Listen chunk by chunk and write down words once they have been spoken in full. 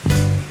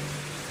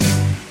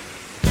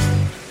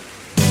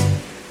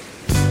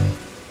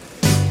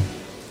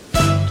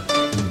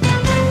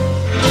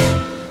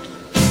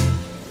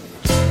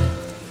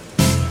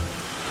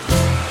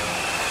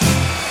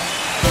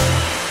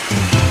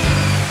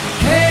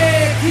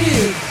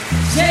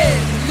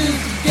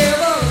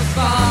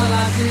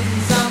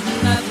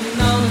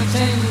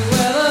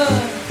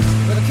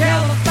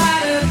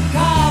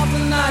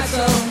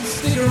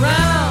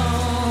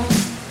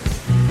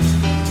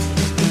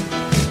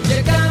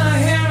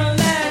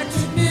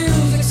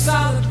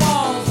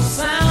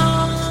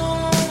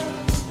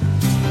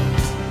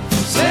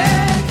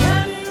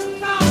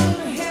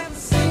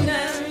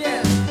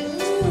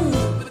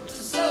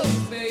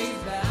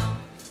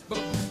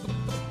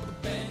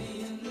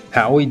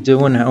How we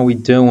doing? How we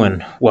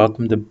doing?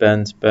 Welcome to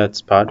Ben's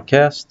Bets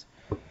podcast.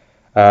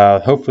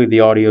 Hopefully the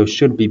audio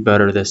should be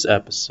better this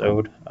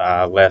episode.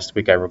 Last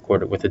week I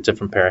recorded with a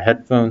different pair of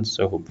headphones,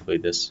 so hopefully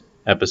this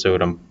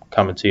episode I'm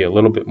coming to you a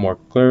little bit more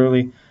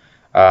clearly.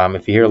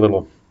 If you hear a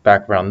little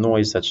background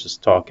noise, that's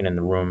just talking in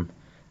the room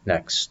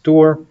next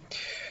door.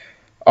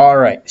 All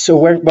right.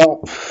 So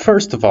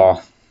first of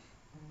all,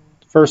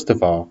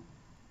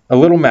 a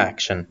little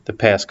Maction the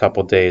past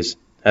couple days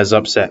has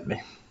upset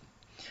me.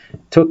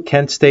 Took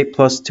Kent State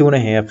plus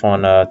 2.5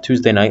 on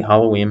Tuesday night,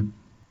 Halloween.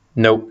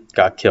 Nope,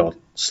 got killed.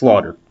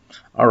 Slaughtered.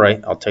 All right,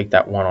 I'll take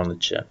that one on the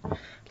chin.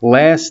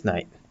 Last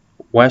night,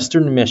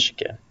 Western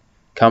Michigan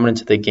coming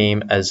into the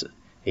game as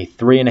a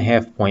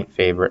 3.5-point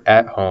favorite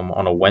at home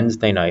on a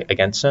Wednesday night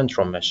against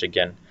Central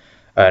Michigan,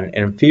 an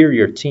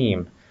inferior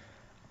team.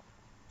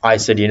 I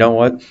said, you know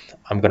what?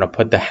 I'm going to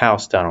put the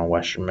house down on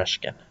Western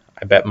Michigan.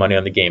 I bet money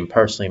on the game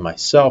personally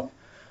myself.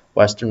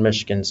 Western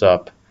Michigan's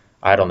up,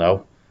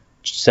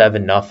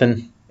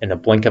 7-0 in a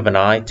blink of an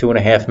eye,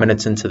 2.5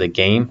 minutes into the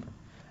game.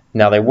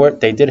 Now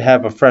they did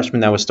have a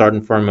freshman that was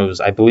starting for him.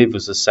 I believe it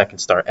was his second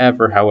start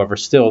ever. However,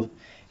 still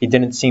he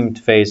didn't seem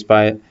fazed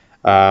by it.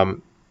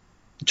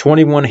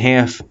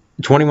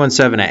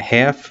 21-7 at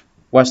half,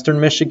 Western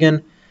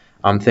Michigan.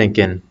 I'm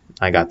thinking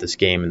I got this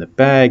game in the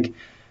bag.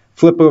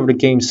 Flip over to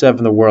Game 7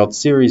 of the World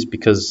Series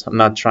because I'm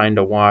not trying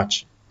to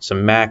watch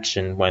some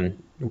action when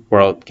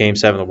Game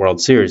 7 of the World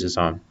Series is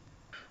on.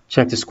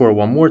 Check the score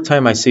one more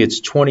time. I see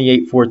it's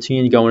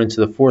 28-14 going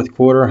into the fourth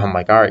quarter. I'm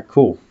like, all right,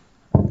 cool.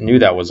 Knew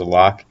that was a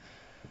lock.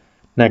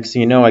 Next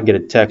thing you know, I get a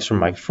text from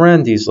my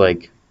friend. He's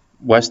like,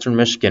 Western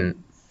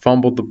Michigan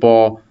fumbled the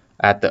ball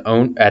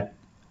at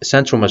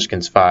Central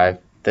Michigan's 5.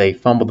 They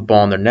fumbled the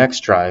ball on their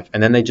next drive,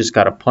 and then they just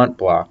got a punt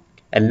block.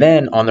 And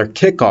then on their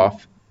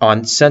kickoff,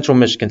 on Central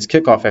Michigan's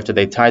kickoff after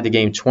they tied the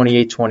game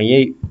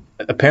 28-28,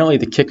 apparently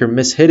the kicker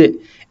mishit it,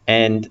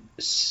 and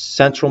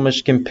Central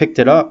Michigan picked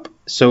it up.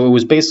 So it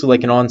was basically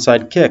like an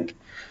onside kick.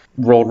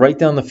 Rolled right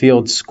down the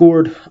field,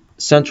 scored.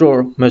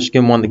 Central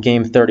Michigan won the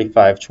game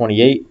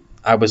 35-28.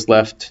 I was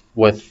left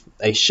with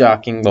a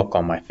shocking look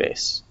on my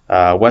face.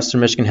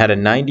 Western Michigan had a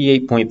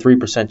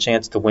 98.3%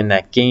 chance to win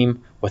that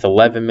game with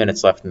 11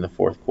 minutes left in the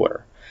fourth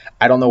quarter.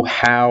 I don't know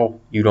how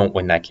you don't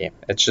win that game.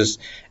 It's just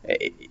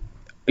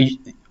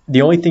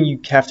the only thing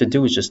you have to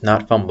do is just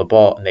not fumble the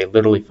ball, and they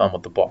literally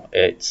fumbled the ball.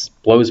 It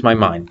blows my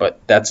mind, but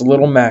that's a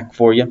little Mac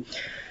for you.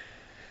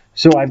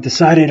 So I've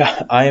decided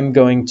I am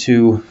going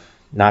to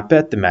not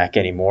bet the Mac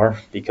anymore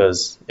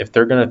because if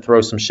they're going to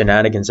throw some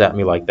shenanigans at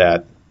me like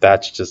that,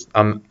 that's just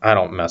I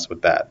don't mess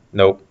with that.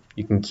 Nope.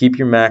 You can keep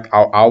your Mac.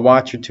 I'll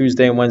watch your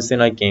Tuesday and Wednesday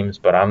night games,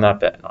 but I'm not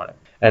betting on it.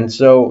 And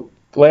so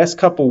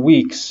last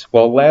week,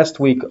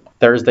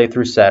 Thursday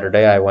through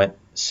Saturday, I went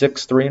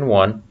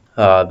 6-3-1.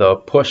 The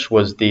push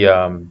was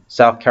the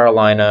South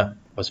Carolina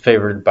was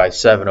favored by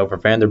 7 over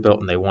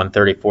Vanderbilt, and they won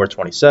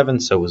 34-27,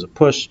 so it was a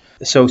push.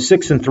 So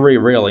 6-3,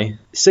 really.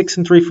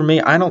 6-3 for me,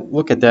 I don't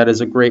look at that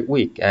as a great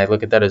week. I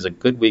look at that as a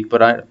good week,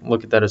 but I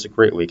look at that as a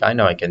great week. I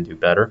know I can do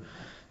better.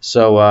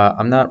 So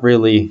I'm not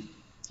really,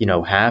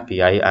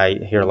 happy. I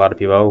hear a lot of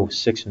people,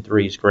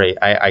 6-3 is great.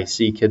 I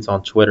see kids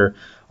on Twitter,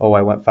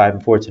 I went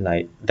 5-4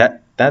 tonight.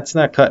 That's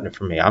not cutting it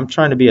for me. I'm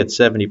trying to be at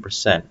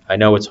 70%. I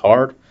know it's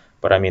hard,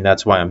 but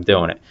that's why I'm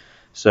doing it.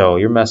 So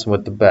you're messing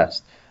with the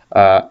best.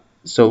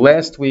 So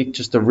last week,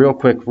 just a real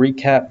quick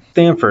recap.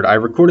 Stanford, I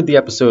recorded the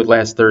episode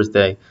last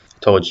Thursday.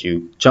 Told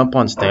you, jump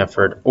on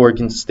Stanford.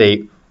 Oregon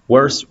State,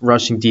 worst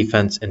rushing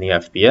defense in the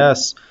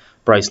FBS.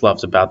 Bryce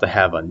Love's about to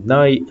have a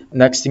night.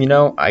 Next thing you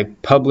know, I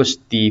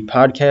published the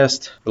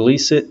podcast,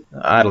 release it,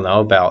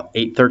 about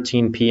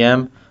 8:13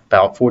 p.m.,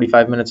 about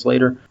 45 minutes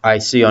later. I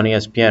see on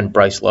ESPN,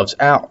 Bryce Love's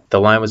out.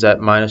 The line was at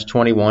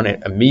 -21.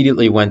 It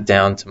immediately went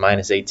down to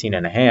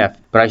 -18.5.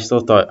 But I still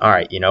thought, all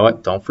right, you know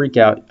what? Don't freak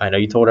out. I know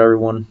you told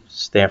everyone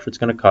Stanford's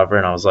going to cover.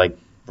 And I was like,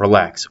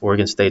 relax.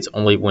 Oregon State's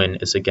only win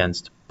is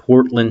against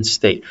Portland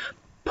State.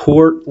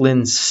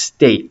 Portland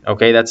State,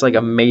 okay? That's like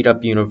a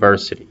made-up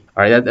university.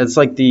 All right, that's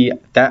like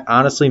that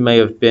honestly may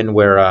have been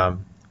where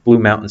Blue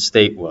Mountain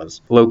State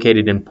was,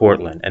 located in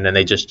Portland, and then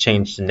they just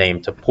changed the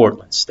name to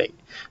Portland State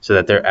so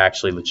that they're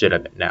actually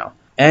legitimate now.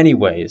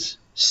 Anyways,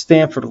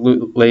 Stanford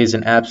lays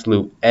an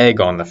absolute egg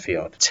on the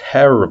field.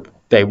 Terrible.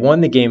 They won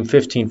the game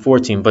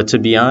 15-14, but to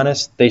be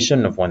honest, they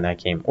shouldn't have won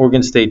that game.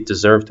 Oregon State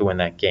deserved to win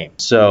that game.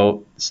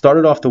 So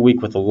started off the week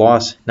with a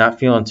loss, not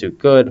feeling too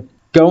good.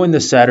 Going to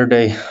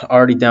Saturday,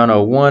 already down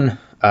 0-1.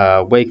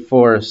 Wake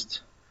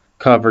Forest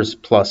covers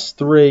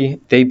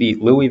 +3. They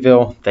beat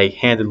Louisville. They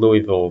handed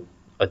Louisville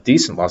a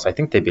decent loss. I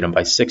think they beat them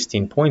by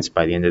 16 points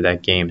by the end of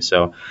that game.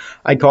 So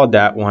I called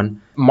that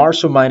one.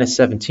 Marshall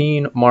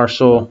 -17.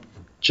 Marshall,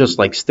 just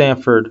like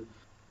Stanford,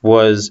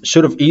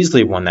 should have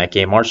easily won that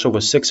game. Marshall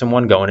was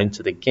 6-1 going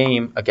into the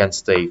game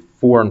against a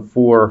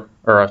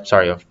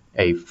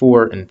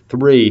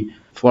 4-3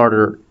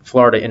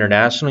 Florida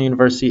International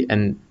University,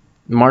 and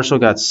Marshall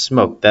got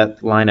smoked.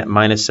 That line at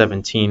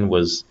 -17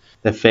 was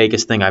the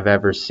fakest thing I've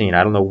ever seen.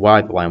 I don't know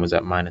why the line was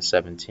at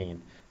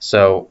 -17.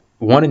 So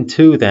 1 and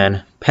 2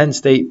 then. Penn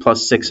State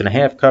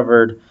 +6.5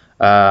 covered.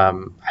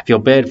 I feel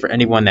bad for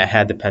anyone that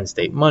had the Penn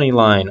State money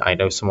line. I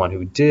know someone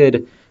who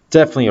did.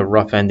 Definitely a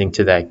rough ending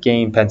to that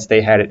game. Penn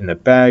State had it in the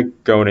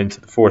bag going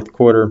into the fourth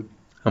quarter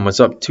and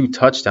was up 2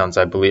 touchdowns,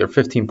 I believe, or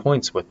 15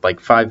 points with like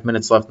 5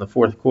 minutes left in the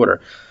fourth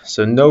quarter.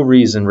 So no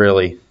reason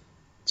really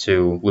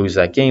to lose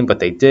that game, but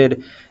they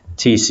did.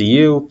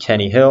 TCU,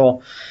 Kenny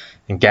Hill,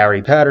 and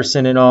Gary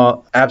Patterson and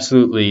all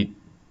absolutely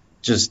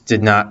just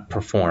did not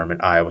perform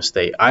at Iowa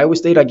State. Iowa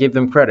State, I give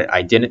them credit.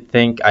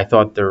 I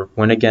thought their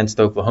win against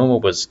Oklahoma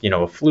was,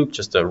 a fluke,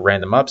 just a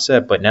random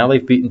upset, but now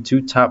they've beaten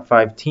 2 top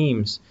 5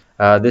 teams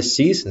this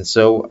season.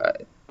 So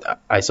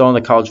I saw in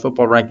the college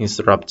football rankings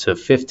they're up to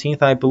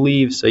 15th, I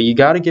believe. So you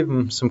got to give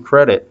them some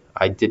credit.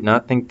 I did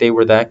not think they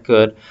were that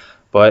good,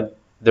 but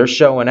they're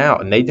showing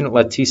out, and they didn't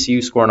let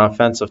TCU score an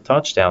offensive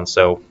touchdown.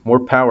 So more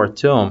power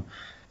to them.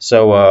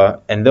 So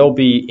and they'll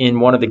be in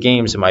one of the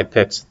games in my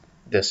picks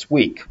this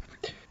week.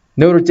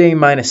 Notre Dame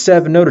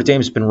 -7. Notre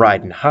Dame's been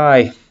riding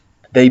high.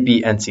 They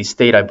beat NC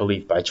State, I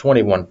believe, by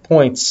 21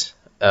 points.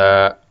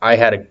 I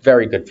had a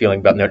very good feeling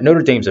about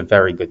Notre Dame's a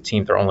very good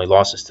team. Their only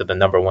losses to the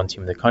number 1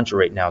 team in the country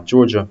right now,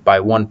 Georgia,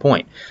 by 1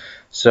 point.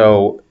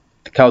 So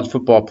the college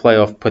football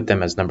playoff put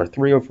them as number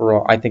 3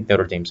 overall. I think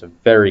Notre Dame's a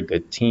very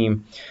good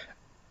team.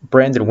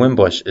 Brandon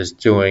Wimbush is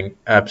doing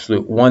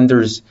absolute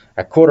wonders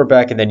at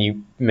quarterback, and then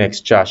you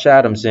mix Josh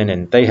Adams in,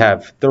 and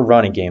their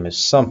running game is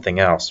something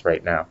else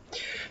right now.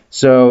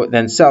 So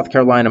then South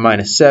Carolina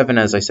 -7,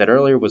 as I said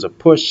earlier, was a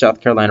push.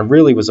 South Carolina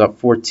really was up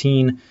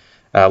 14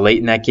 late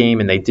in that game,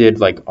 and they did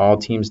like all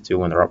teams do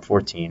when they're up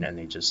 14, and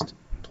they just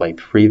play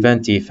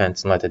prevent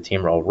defense and let the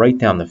team roll right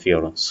down the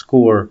field and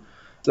score.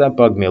 So that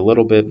bugged me a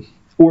little bit.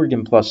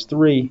 Oregon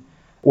 +3.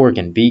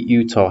 Oregon beat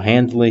Utah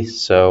handily,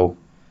 so,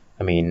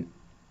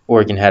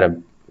 Oregon had a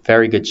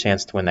very good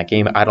chance to win that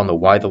game. I don't know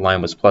why the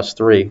line was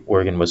 +3.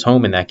 Oregon was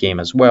home in that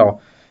game as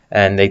well,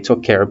 and they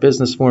took care of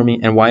business for me.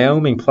 And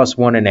Wyoming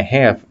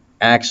 +1.5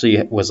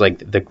 actually was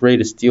like the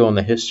greatest deal in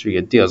the history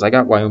of deals. I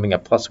got Wyoming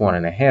at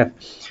 +1.5.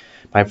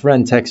 My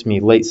friend texts me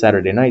late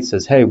Saturday night,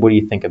 says, "Hey, what do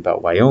you think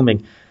about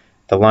Wyoming?"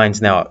 The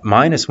line's now at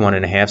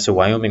 -1.5, so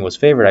Wyoming was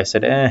favored. I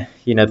said,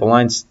 the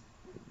line's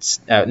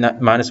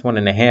not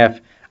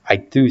 -1.5. I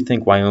do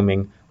think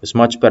Wyoming was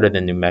much better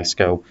than New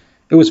Mexico.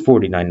 It was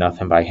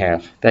 49-0 by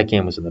half. That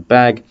game was in the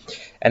bag.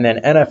 And then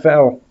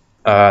NFL,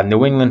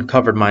 New England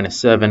covered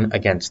 -7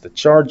 against the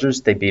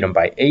Chargers. They beat them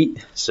by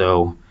 8,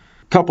 so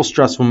couple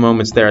stressful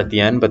moments there at the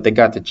end, but they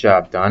got the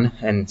job done.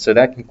 And so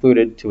that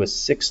concluded to a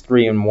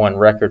 6-3-1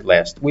 record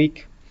last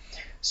week.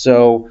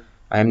 So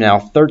I am now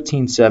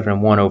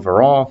 13-7-1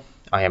 overall.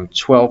 I am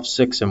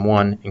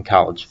 12-6-1 in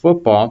college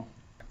football.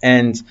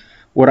 And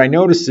what I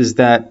noticed is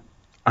that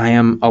I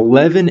am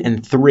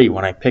 11-3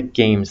 when I pick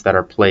games that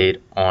are played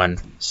on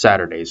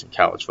Saturdays in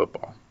college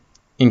football.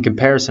 In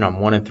comparison, I'm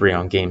 1-3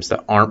 on games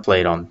that aren't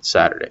played on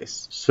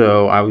Saturdays.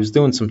 So I was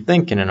doing some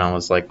thinking, and I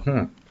was like,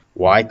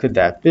 why could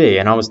that be?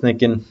 And I was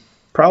thinking,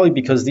 probably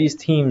because these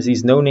teams,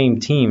 these no-name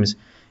teams,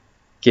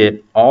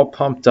 get all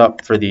pumped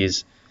up for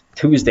these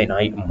Tuesday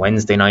night and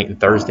Wednesday night and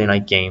Thursday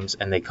night games,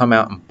 and they come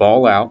out and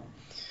ball out.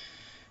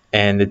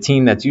 And the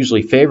team that's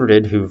usually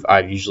favorited, who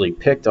I've usually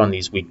picked on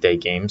these weekday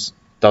games,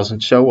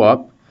 doesn't show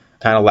up,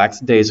 kind of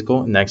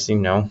lackadaisical, and next thing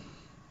you know,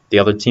 the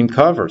other team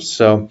covers.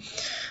 So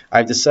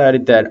I've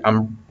decided that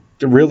I'm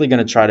really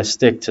going to try to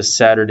stick to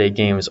Saturday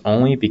games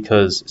only,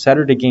 because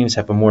Saturday games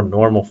have a more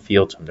normal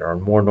feel to them. They're a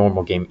more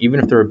normal game. Even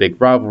if they're a big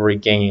rivalry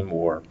game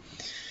or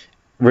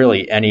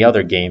really any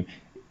other game,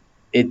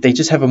 they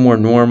just have a more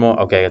normal,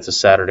 okay, it's a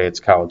Saturday,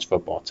 it's college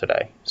football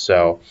today.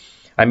 So,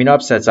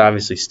 upsets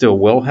obviously still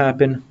will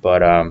happen,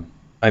 but,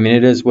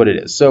 it is what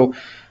it is. So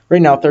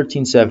right now,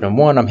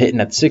 13-7-1, I'm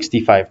hitting at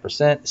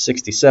 65%,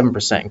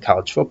 67% in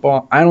college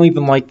football. I don't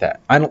even like that.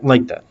 I don't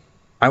like that.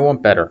 I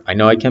want better. I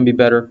know I can be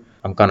better.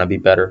 I'm going to be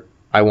better.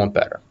 I want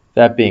better.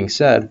 That being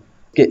said,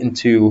 get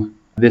into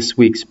this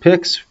week's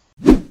picks.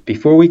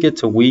 Before we get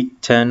to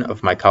week 10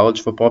 of my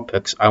college football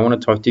picks, I want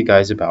to talk to you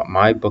guys about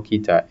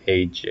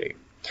mybookie.ag.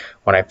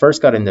 When I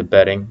first got into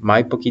betting,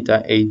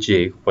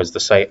 mybookie.ag was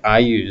the site I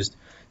used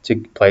to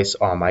place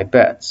all my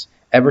bets.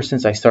 Ever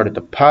since I started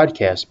the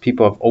podcast,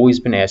 people have always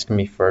been asking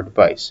me for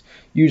advice.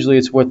 Usually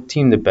it's what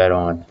team to bet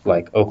on,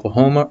 like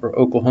Oklahoma or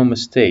Oklahoma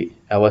State,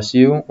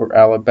 LSU or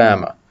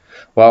Alabama.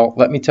 Well,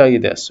 let me tell you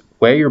this.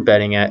 Where you're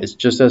betting at is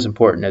just as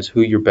important as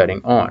who you're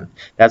betting on.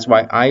 That's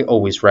why I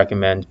always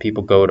recommend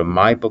people go to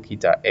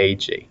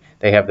mybookie.ag.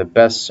 They have the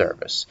best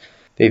service.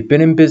 They've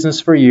been in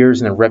business for years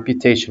and their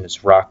reputation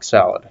is rock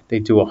solid. They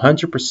do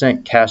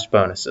 100% cash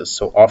bonuses,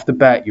 so off the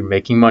bat you're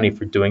making money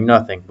for doing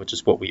nothing, which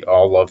is what we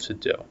all love to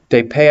do.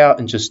 They pay out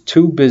in just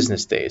 2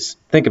 business days.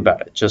 Think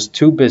about it, just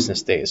 2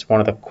 business days, one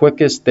of the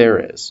quickest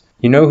there is.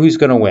 You know who's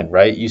going to win,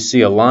 right? You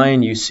see a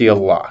line, you see a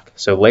lock.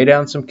 So lay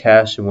down some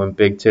cash and win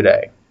big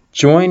today.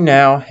 Join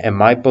now and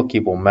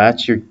MyBookie will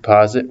match your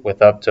deposit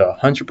with up to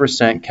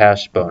 100%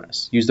 cash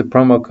bonus. Use the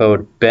promo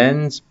code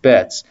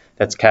BENSBETS,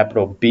 that's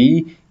capital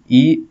BENS,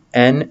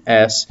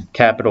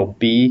 capital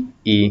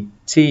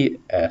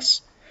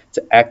BETS,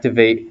 to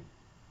activate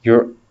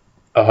your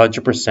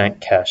 100%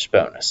 cash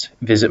bonus.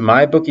 Visit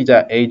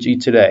mybookie.ag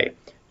today.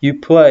 You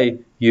play,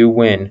 you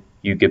win,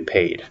 you get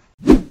paid.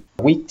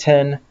 Week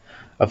 10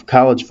 of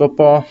college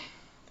football.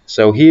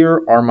 So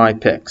here are my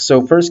picks.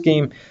 So first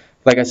game,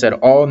 like I said,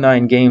 all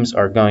 9 games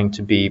are going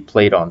to be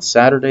played on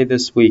Saturday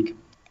this week.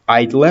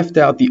 I left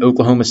out the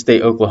Oklahoma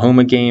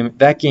State-Oklahoma game.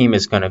 That game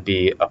is going to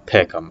be a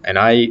pick 'em, and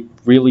I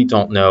really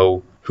don't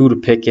know who to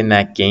pick in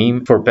that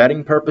game for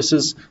betting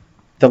purposes.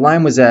 The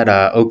line was at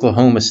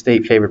Oklahoma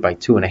State favored by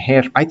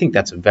 2.5. I think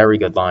that's a very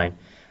good line.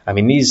 I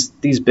mean,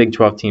 these Big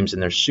 12 teams in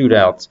their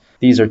shootouts,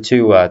 these are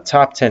two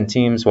top 10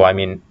 teams. Well, I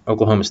mean,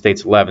 Oklahoma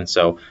State's 11,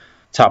 so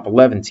top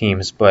 11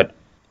 teams. But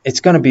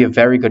it's going to be a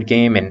very good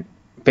game and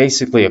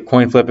basically a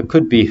coin flip. It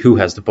could be who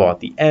has the ball at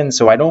the end.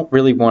 So I don't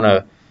really want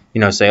to,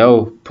 say,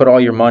 oh, put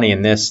all your money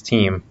in this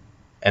team,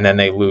 and then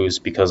they lose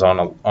because on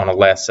a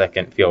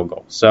last-second field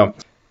goal. So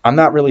I'm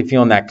not really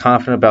feeling that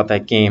confident about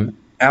that game.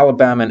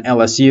 Alabama and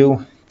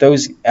LSU.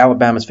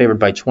 Alabama's favored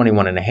by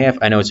 21.5.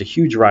 I know it's a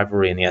huge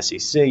rivalry in the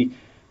SEC.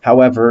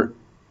 However,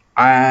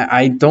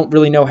 I don't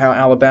really know how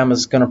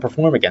Alabama's going to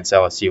perform against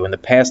LSU. In the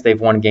past, they've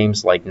won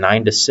games like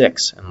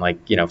 9-6 and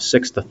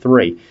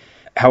 6-3.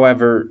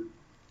 However,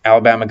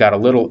 Alabama got a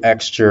little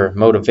extra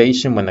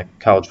motivation when the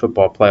college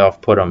football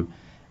playoff put them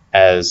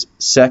as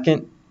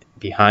second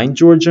behind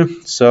Georgia.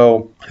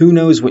 So who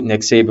knows what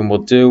Nick Saban will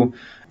do.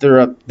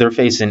 They're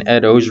facing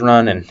Ed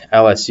Orgeron and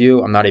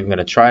LSU. I'm not even going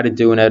to try to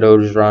do an Ed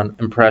Orgeron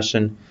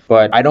impression,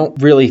 but I don't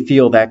really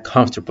feel that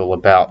comfortable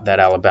about that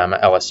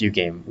Alabama-LSU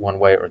game one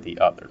way or the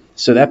other.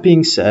 So that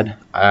being said,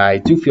 I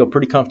do feel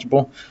pretty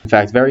comfortable. In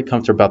fact, very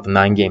comfortable about the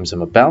 9 games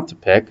I'm about to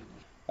pick.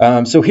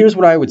 So here's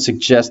what I would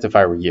suggest if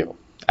I were you.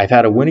 I've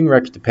had a winning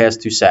record the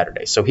past 2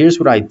 Saturdays. So here's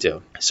what I'd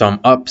do. So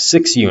I'm up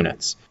 6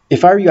 units.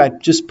 If I were you, I'd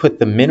just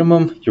put your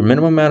minimum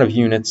amount of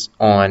units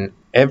on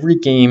every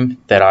game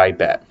that I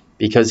bet.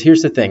 Because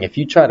here's the thing, if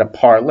you try to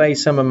parlay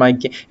some of my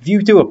games, if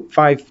you do a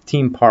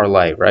 5-team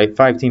parlay, right,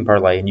 5-team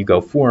parlay, and you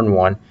go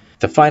 4-1,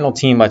 the final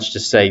team, let's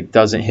just say,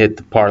 doesn't hit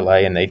the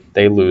parlay and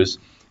they lose,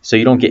 so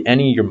you don't get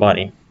any of your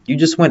money. You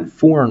just went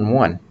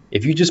 4-1.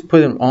 If you just put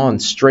them on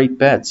straight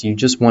bets, you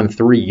just won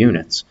 3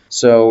 units.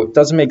 So it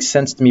doesn't make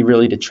sense to me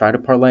really to try to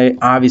parlay.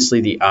 Obviously,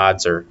 the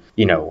odds are,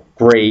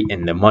 great,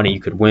 and the money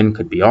you could win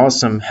could be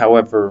awesome.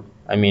 However,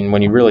 I mean,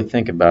 when you really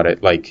think about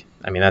it,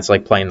 that's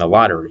like playing the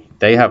lottery.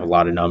 They have a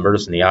lot of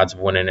numbers, and the odds of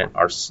winning it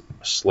are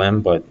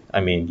slim. But,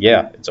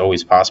 it's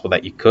always possible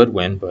that you could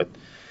win. But,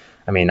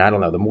 I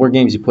don't know. The more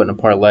games you put in a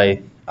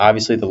parlay,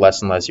 obviously the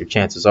less and less your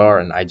chances are,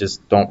 and I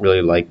just don't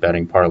really like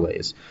betting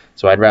parlays.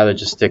 So I'd rather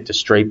just stick to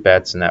straight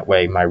bets, and that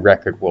way my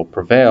record will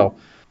prevail.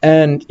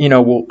 And,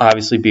 we'll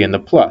obviously be in the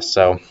plus.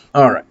 So,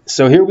 all right.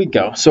 So here we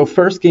go. So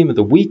first game of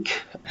the week,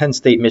 Penn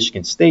State,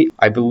 Michigan State.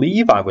 I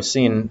believe I was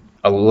seeing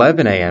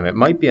 11 a.m. It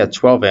might be at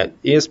 12 a.m.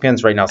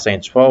 ESPN's right now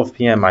saying 12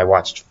 p.m. I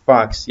watched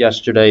Fox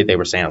yesterday. They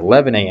were saying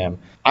 11 a.m.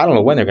 I don't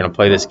know when they're going to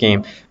play this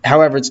game.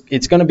 However,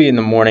 it's going to be in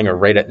the morning or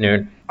right at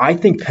noon. I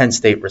think Penn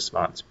State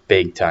responds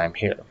big time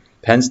here.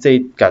 Penn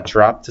State got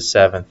dropped to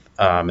 7th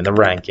in the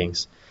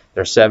rankings.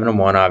 They're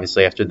 7-1,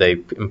 obviously, after they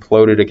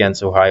imploded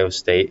against Ohio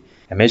State.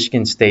 And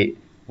Michigan State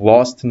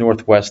lost to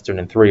Northwestern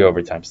in 3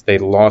 overtimes. They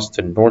lost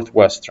to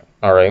Northwestern,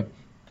 all right?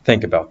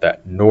 Think about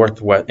that.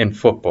 In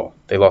football,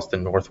 they lost to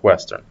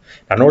Northwestern.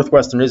 Now,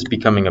 Northwestern is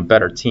becoming a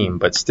better team,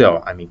 but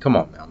still, come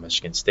on now,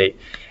 Michigan State.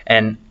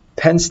 And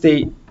Penn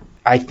State,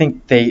 I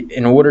think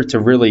in order to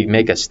really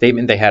make a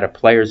statement, they had a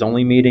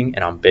players-only meeting,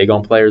 and I'm big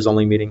on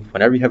players-only meeting.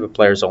 Whenever you have a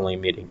players-only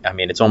meeting,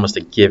 it's almost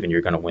a given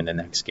you're going to win the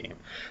next game.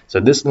 So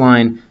this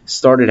line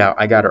started out,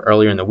 I got it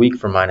earlier in the week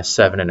for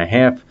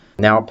 -7.5.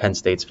 Now Penn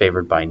State's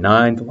favored by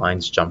 9. The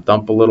line's jumped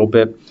up a little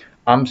bit.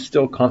 I'm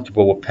still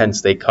comfortable with Penn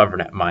State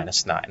covering at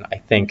 -9. I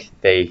think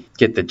they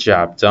get the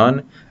job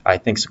done. I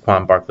think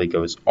Saquon Barkley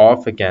goes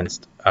off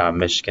against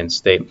Michigan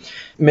State.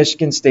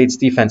 Michigan State's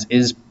defense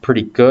is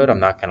pretty good,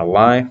 I'm not going to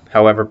lie.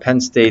 However, Penn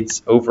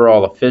State's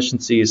overall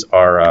efficiencies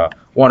are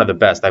one of the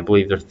best. I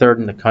believe they're 3rd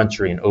in the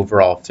country in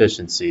overall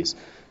efficiencies.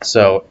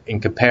 So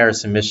in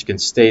comparison, Michigan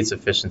State's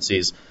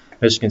efficiencies,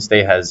 Michigan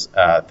State has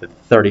the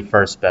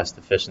 31st best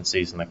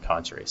efficiencies in the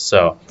country.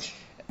 So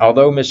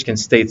although Michigan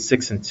State's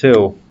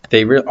 6-2,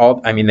 they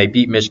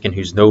beat Michigan,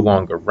 who's no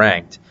longer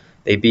ranked.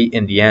 They beat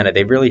Indiana.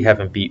 They really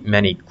haven't beat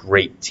many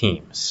great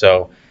teams.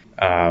 So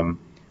I'm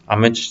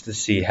interested to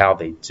see how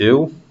they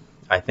do.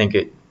 I think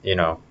it,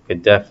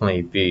 could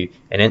definitely be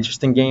an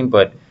interesting game,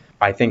 but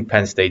I think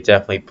Penn State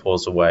definitely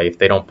pulls away if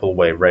they don't pull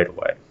away right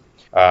away.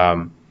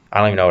 I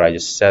don't even know what I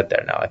just said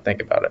there now I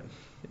think about it.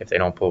 If they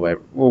don't pull away,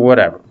 well,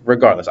 whatever.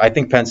 Regardless, I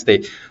think Penn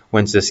State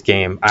wins this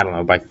game,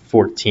 by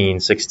 14,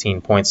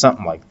 16 points,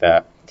 something like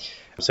that.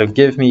 So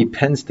give me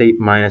Penn State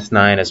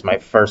 -9 as my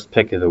first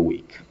pick of the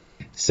week.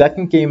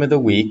 Second game of the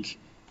week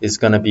is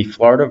going to be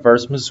Florida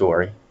versus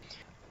Missouri.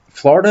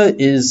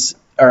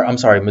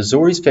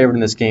 Missouri's favored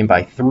in this game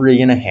by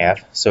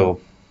 3.5. So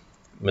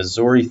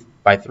Missouri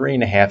by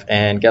 3.5,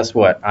 and guess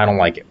what? I don't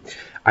like it.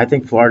 I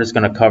think Florida's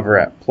going to cover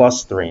at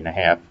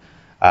 +3.5.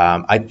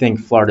 I think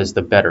Florida's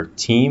the better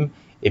team.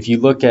 If you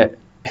look at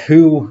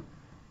who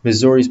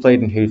Missouri's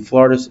played and who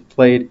Florida's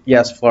played.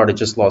 Yes, Florida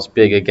just lost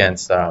big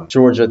against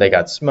Georgia. They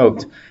got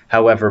smoked.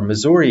 However,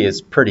 Missouri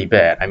is pretty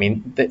bad. I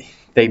mean,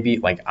 they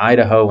beat like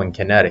Idaho and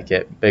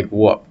Connecticut, big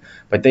whoop.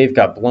 But they've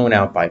got blown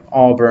out by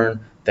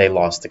Auburn. They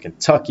lost to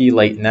Kentucky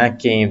late in that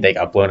game. They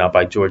got blown out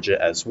by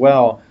Georgia as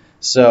well.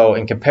 So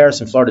in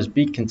comparison, Florida's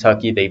beat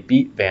Kentucky. They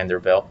beat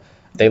Vanderbilt.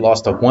 They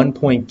lost a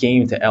 1-point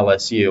game to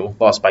LSU,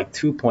 lost by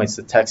 2 points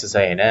to Texas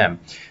A&M.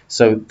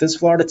 So this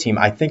Florida team,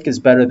 I think, is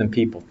better than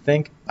people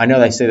think. I know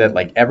they say that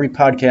like every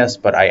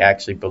podcast, but I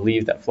actually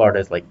believe that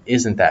Florida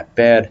isn't that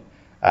bad.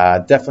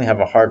 Definitely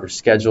have a harder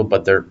schedule,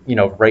 but they're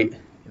right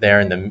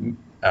there in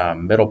the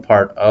middle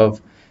part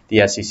of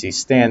the SEC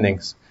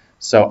standings.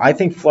 So I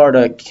think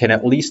Florida can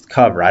at least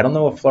cover. I don't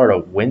know if Florida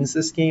wins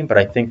this game, but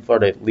I think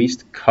Florida at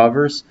least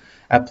covers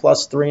at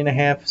plus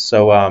 3.5.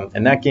 So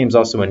and that game's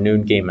also a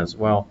noon game as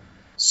well.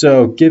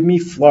 So give me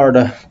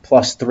Florida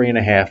plus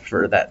 3.5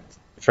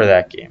 for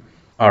that game.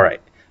 All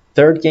right.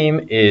 Third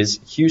game is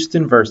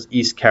Houston versus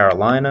East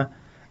Carolina.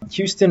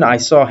 Houston, I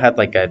saw, had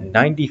like a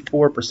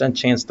 94%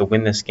 chance to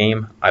win this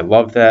game. I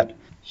love that.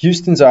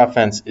 Houston's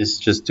offense is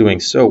just doing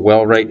so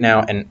well right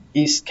now, and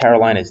East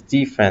Carolina's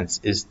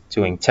defense is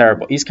doing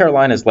terrible. East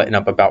Carolina is letting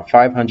up about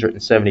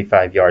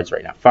 575 yards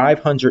right now.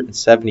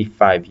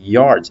 575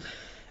 yards.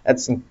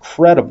 That's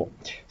incredible.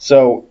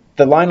 So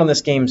the line on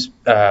this game's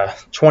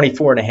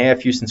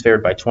 24.5. Houston's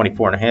favored by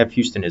 24.5.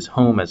 Houston is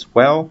home as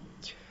well.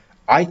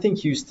 I think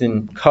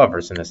Houston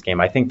covers in this game.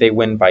 I think they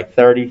win by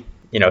 30,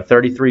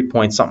 33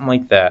 points, something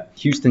like that.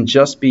 Houston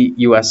just beat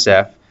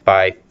USF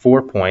by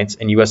 4 points,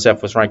 and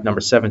USF was ranked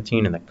number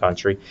 17 in the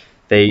country.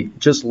 They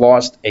just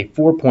lost a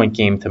 4-point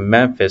game to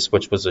Memphis,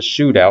 which was a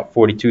shootout,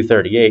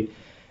 42-38,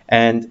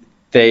 and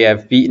they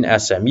have beaten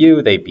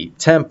SMU. They beat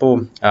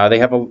Temple. They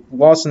have a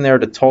loss in there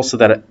to Tulsa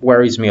that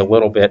worries me a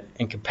little bit.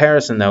 In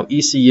comparison, though,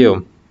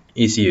 ECU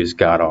is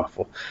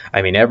god-awful.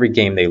 I mean, every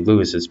game they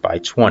lose is by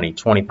 20,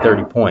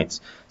 30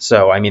 points.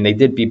 So, I mean, they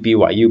did beat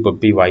BYU, but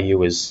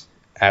BYU is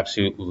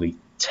absolutely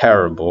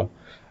terrible.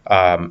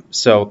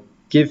 So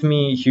give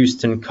me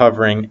Houston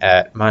covering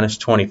at minus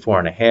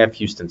 24.5.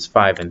 Houston's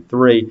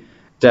 5-3.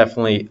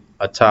 Definitely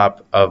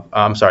atop of,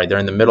 they're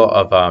in the middle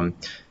of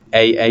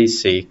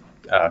AAC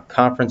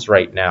conference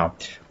right now,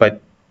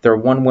 but they're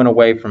one win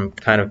away from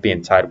kind of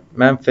being tied with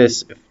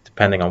Memphis,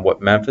 depending on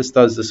what Memphis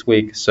does this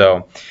week.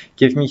 So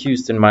give me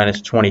Houston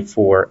minus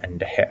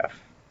 24.5.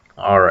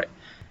 All right.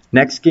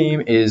 Next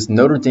game is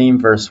Notre Dame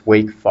versus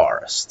Wake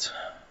Forest.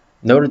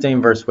 Notre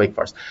Dame versus Wake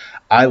Forest.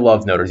 I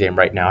love Notre Dame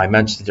right now. I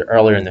mentioned it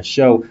earlier in the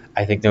show.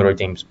 I think Notre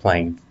Dame's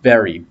playing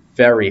very,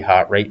 very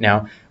hot right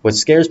now. What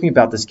scares me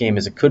about this game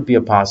is it could be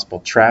a possible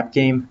trap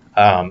game.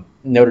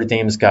 Notre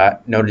Dame's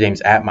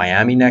at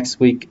Miami next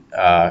week.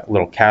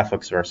 Little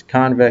Catholics versus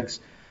convicts.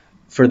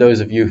 For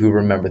those of you who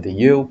remember the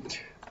U,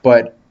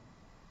 but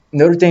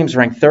Notre Dame's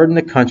ranked third in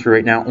the country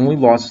right now. Only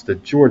lost to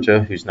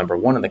Georgia, who's number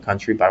 1 in the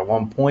country, by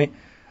 1 point.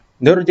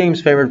 Notre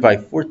Dame's favored by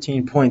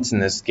 14 points in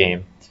this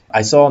game.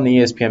 I saw on the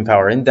ESPN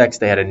Power Index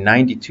they had a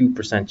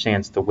 92%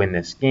 chance to win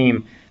this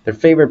game. They're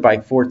favored by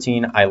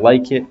 14. I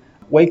like it.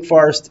 Wake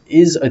Forest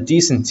is a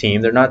decent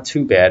team. They're not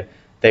too bad.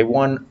 They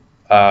won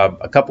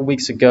a couple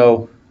weeks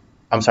ago.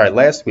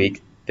 Last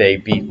week they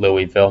beat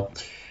Louisville.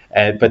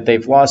 But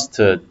they've lost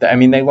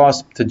they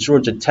lost to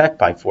Georgia Tech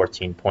by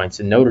 14 points,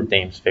 and Notre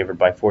Dame's favored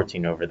by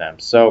 14 over them.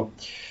 So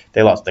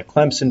they lost to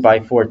Clemson by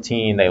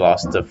 14. They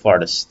lost to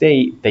Florida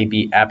State. They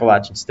beat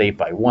Appalachian State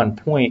by 1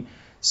 point.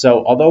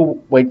 So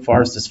although Wake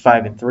Forest is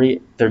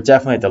 5-3, they're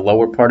definitely at the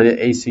lower part of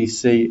the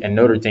ACC, and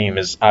Notre Dame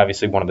is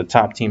obviously one of the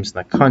top teams in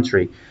the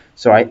country.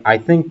 So I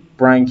think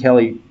Brian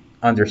Kelly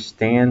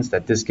understands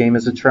that this game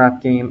is a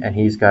trap game, and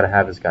he's got to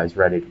have his guys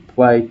ready to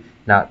play,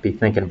 not be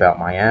thinking about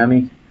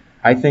Miami.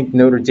 I think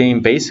Notre Dame,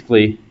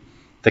 basically,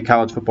 the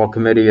College Football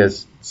Committee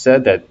has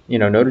said that,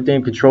 Notre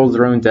Dame controls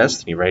their own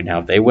destiny right now.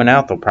 If they win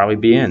out, they'll probably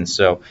be in.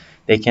 So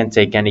they can't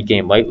take any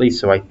game lightly.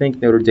 So I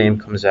think Notre Dame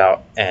comes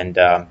out and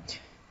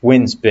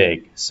wins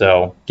big.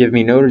 So give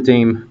me Notre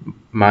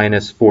Dame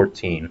minus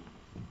 14.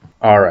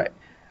 All right.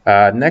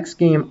 Next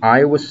game,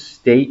 Iowa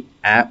State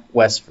at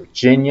West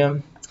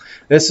Virginia.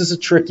 This is a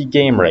tricky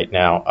game right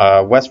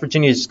now. West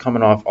Virginia is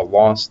coming off a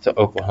loss to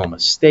Oklahoma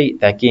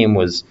State. That game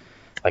was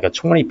like a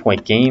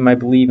 20-point game, I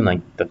believe, in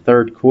like the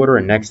third quarter.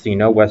 And next thing you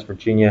know, West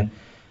Virginia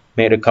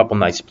made a couple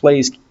nice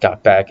plays,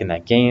 got back in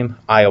that game.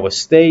 Iowa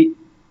State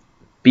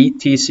beat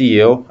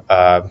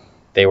TCU.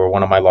 They were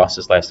one of my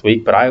losses last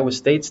week, but Iowa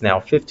State's now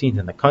 15th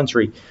in the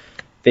country.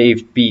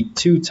 They've beat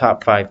 2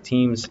 top 5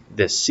 teams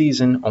this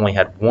season, only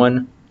had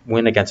 1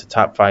 win against a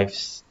top 5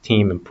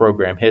 team in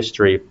program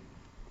history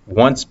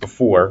once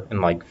before in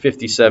like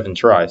 57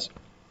 tries.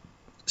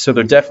 So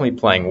they're definitely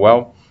playing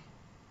well.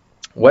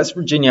 West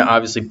Virginia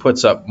obviously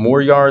puts up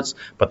more yards,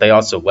 but they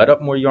also let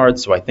up more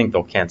yards, so I think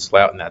they'll cancel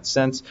out in that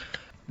sense.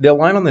 The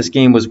line on this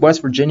game was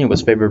West Virginia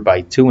was favored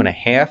by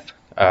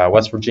 2.5.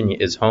 West Virginia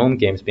is home.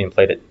 Game's being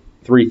played at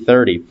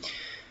 3:30.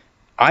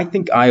 I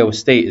think Iowa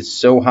State is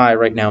so high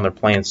right now, and they're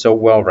playing so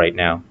well right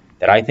now,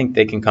 that I think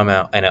they can come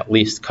out and at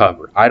least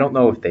cover. I don't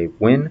know if they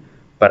win,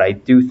 but I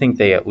do think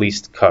they at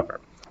least cover.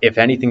 if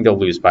anything, they'll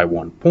lose by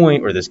 1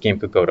 point, or this game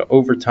could go to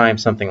overtime,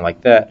 something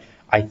like that.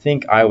 I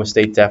think Iowa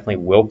State definitely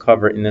will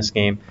cover in this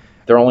game.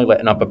 They're only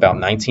letting up about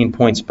 19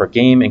 points per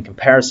game. In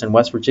comparison,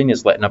 West Virginia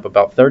is letting up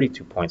about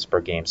 32 points per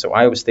game. So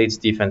Iowa State's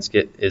defense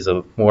is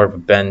more of a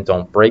bend,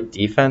 don't break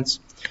defense.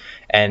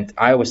 And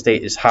Iowa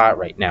State is hot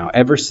right now.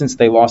 Ever since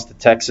they lost to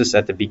Texas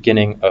at the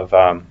beginning of,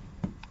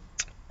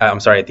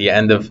 at the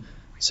end of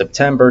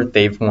September,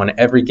 they've won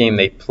every game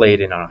they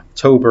played in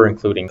October,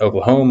 including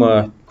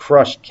Oklahoma,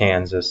 crushed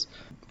Kansas,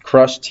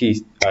 crushed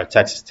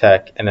Texas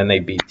Tech, and then they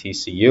beat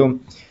TCU.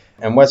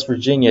 And West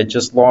Virginia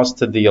just lost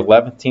to the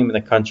 11th team in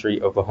the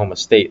country, Oklahoma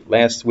State,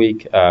 last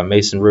week.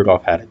 Mason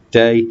Rudolph had a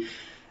day.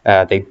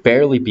 They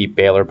barely beat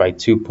Baylor by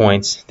 2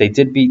 points. They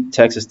did beat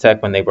Texas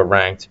Tech when they were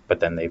ranked,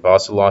 but then they've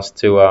also lost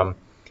to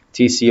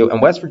TCU.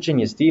 And West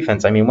Virginia's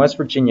defense, West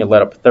Virginia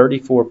let up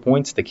 34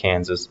 points to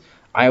Kansas.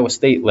 Iowa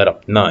State let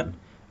up none.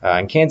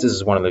 And Kansas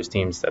is one of those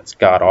teams that's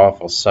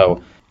god-awful.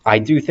 So I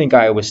do think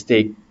Iowa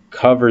State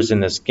covers in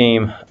this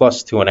game,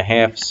 plus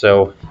 2.5.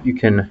 So you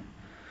can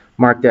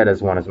mark that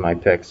as one of my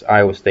picks.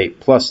 Iowa State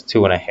plus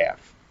 2.5.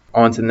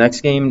 On to the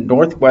next game,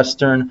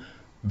 Northwestern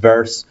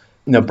versus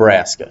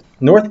Nebraska.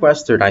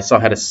 Northwestern, I saw,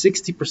 had a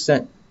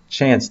 60%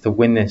 chance to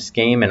win this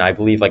game, and I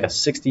believe like a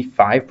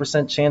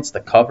 65% chance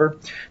to cover.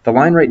 The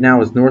line right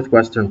now is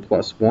Northwestern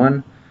plus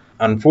 1.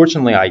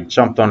 Unfortunately, I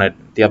jumped on it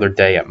the other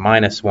day at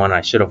 -1.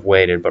 I should have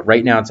waited, but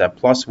right now it's at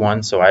plus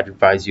 1, so I'd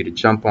advise you to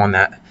jump on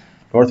that.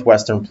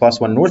 Northwestern plus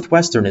 1.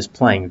 Northwestern is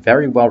playing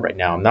very well right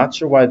now. I'm not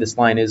sure why this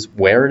line is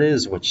where it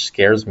is, which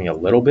scares me a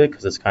little bit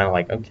because it's kind of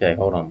like, okay,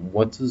 hold on,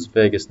 what does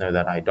Vegas know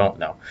that I don't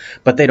know?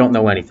 But they don't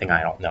know anything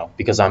I don't know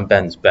because I'm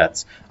Ben's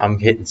Bets. I'm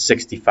hitting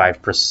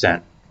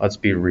 65%. Let's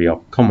be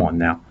real. Come on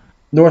now.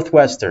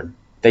 Northwestern,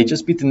 they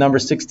just beat the number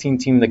 16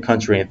 team in the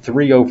country in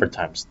 3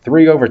 overtimes.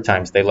 3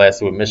 overtimes they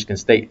lasted with Michigan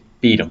State.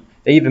 Beat them.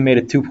 They even made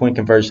a 2-point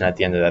conversion at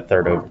the end of that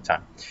 3rd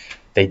overtime.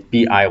 They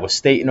beat Iowa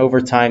State in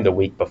overtime the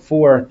week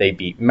before. They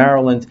beat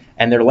Maryland.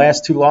 And their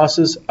last 2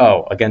 losses,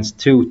 against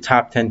 2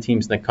 top 10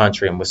 teams in the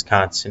country in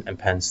Wisconsin and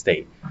Penn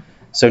State.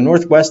 So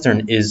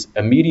Northwestern is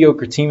a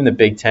mediocre team in the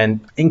Big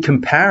Ten. In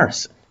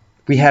comparison,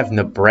 we have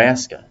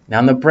Nebraska.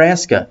 Now,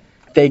 Nebraska,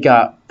 they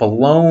got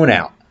blown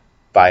out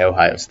by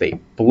Ohio State.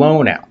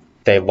 Blown out.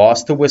 They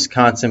lost to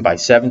Wisconsin by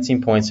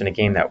 17 points in a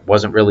game that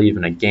wasn't really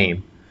even a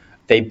game.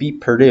 They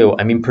beat Purdue.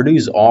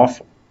 Purdue's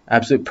awful.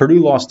 Absolutely. Purdue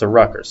lost to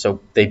Rutgers, so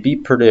they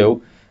beat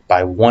Purdue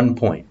by 1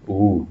 point.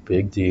 Ooh,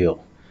 big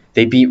deal.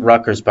 They beat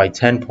Rutgers by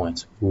 10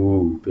 points.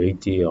 Ooh, big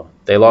deal.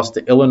 They lost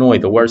to Illinois,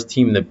 the worst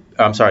team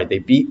they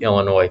beat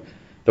Illinois,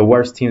 the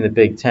worst team in the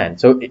Big Ten.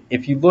 So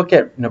if you look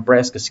at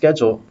Nebraska's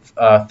schedule,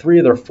 3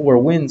 of their 4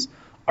 wins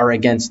are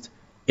against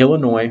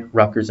Illinois,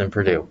 Rutgers, and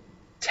Purdue.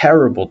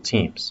 Terrible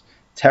teams.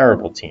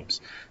 Terrible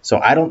teams. So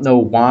I don't know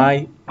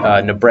why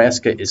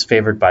Nebraska is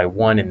favored by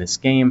 1 in this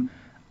game.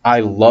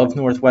 I love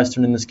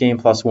Northwestern in this game,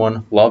 plus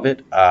 1. Love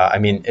it.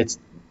 The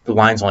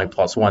line's only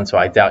plus 1, so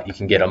I doubt you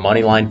can get a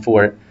money line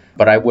for it.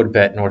 But I would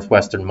bet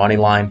Northwestern money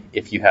line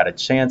if you had a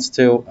chance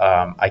to.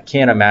 I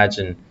can't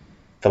imagine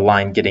the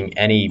line getting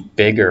any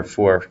bigger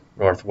for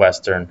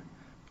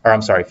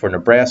for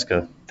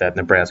Nebraska, that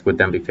Nebraska would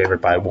then be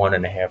favored by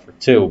 1.5 or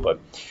 2. But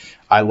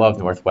I love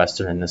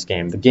Northwestern in this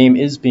game. The game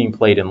is being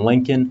played in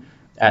Lincoln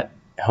at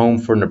home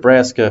for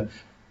Nebraska.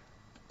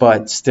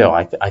 But still,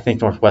 I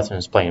think Northwestern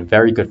is playing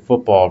very good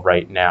football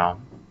right now.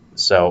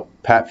 So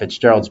Pat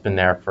Fitzgerald's been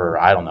there for,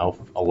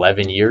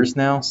 11 years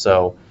now.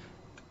 So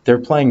they're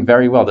playing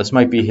very well. This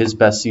might be his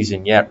best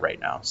season yet right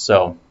now.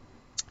 So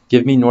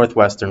give me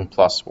Northwestern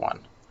plus 1.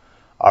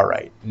 All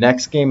right,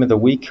 next game of the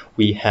week,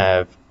 we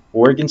have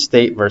Oregon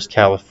State versus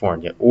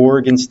California.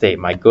 Oregon State,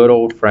 my good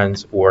old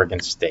friends,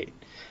 Oregon State.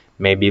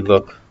 Maybe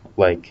look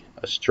like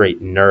a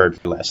straight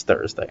nerd last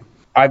Thursday.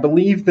 I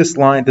believe this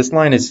line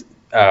is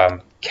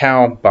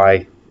Cal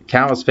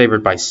is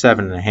favored by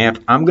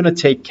 7.5. I'm going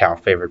to take Cal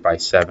favored by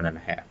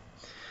 7.5.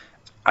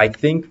 I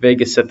think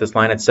Vegas set this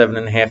line at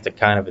 7.5 to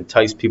kind of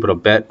entice people to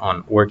bet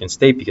on Oregon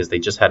State because they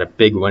just had a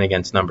big win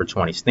against number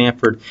 20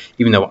 Stanford,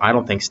 even though I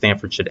don't think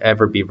Stanford should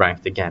ever be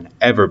ranked again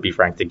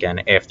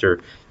after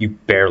you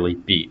barely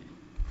beat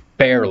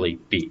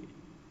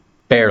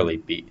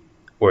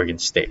Oregon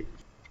State.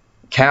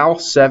 Cal,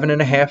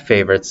 7.5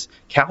 favorites.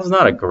 Cal's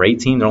not a great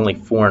team. They're only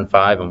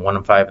 4-5 and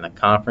 1-5 in the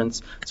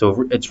conference.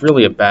 So it's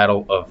really a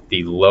battle of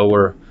the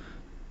lower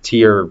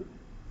tier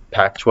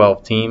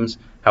Pac-12 teams.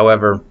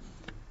 However,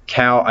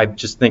 Cal, I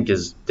just think,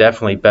 is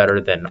definitely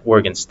better than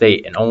Oregon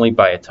State, and only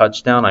by a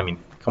touchdown.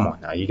 Come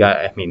on now. You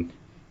got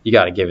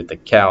to give it to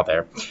Cal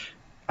there.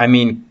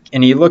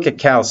 And you look at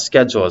Cal's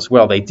schedule as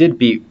well. They did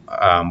beat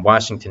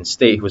Washington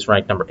State, who was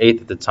ranked number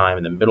 8 at the time.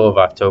 In the middle of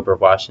October,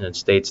 Washington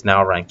State's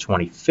now ranked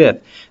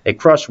 25th. They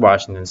crushed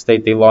Washington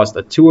State. They lost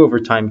a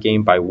 2-overtime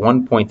game by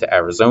 1 point to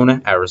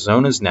Arizona.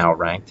 Arizona's now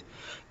ranked.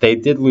 They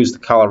did lose to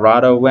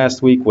Colorado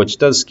last week, which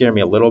does scare me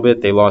a little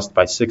bit. They lost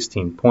by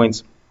 16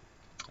 points.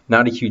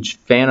 Not a huge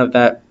fan of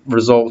that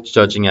result,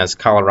 judging as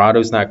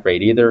Colorado's not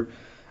great either.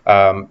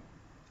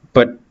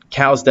 But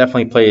Cal's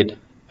definitely played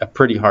a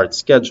pretty hard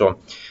schedule.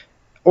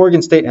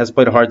 Oregon State has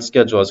played a hard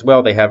schedule as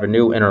well. They have a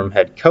new interim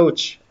head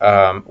coach,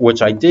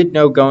 which I did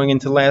know going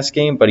into last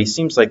game, but he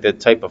seems like the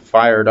type of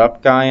fired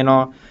up guy and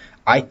all.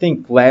 I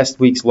think last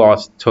week's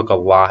loss took a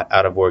lot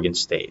out of Oregon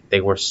State.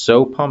 They were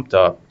so pumped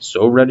up,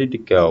 so ready to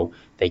go.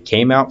 They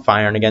came out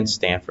firing against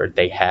Stanford.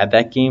 They had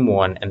that game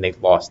won, and they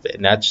lost it.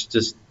 And that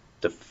just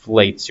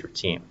deflates your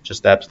team.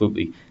 Just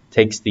absolutely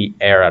takes the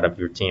air out of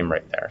your team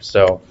right there.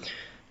 So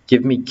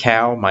give me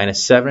Cal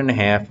minus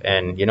 7.5.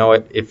 And you know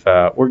what? If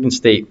Oregon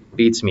State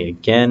beats me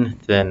again,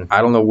 then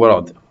I don't know what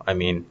I'll do. I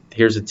mean,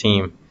 here's a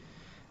team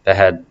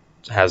that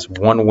has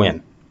one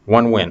win.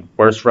 One win.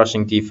 Worst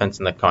rushing defense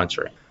in the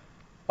country.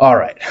 All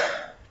right.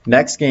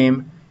 Next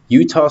game,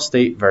 Utah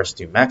State versus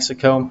New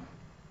Mexico.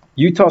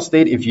 Utah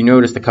State, if you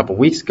noticed a couple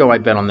weeks ago, I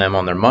bet on them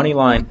on their money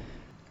line.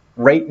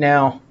 Right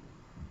now,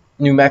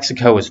 New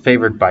Mexico is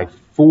favored by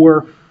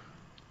 4.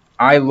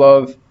 I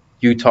love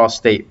Utah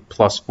State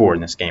plus 4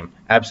 in this game.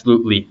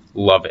 Absolutely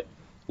love it.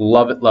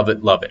 Love it, love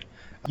it, love it.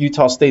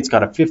 Utah State's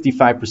got a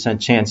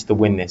 55% chance to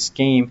win this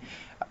game.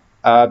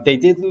 They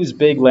did lose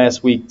big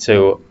last week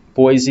to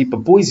Boise, but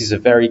Boise's a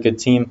very good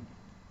team.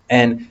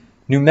 And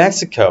New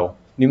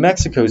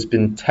Mexico's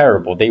been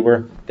terrible.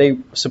 They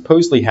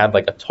supposedly had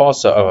like a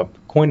toss-up of a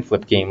coin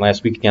flip game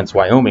last week against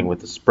Wyoming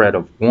with a spread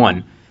of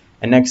 1.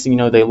 And next thing you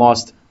know, they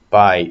lost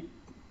by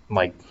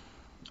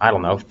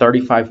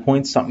 35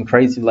 points, something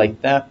crazy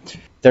like that.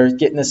 They're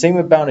getting the same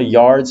amount of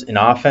yards in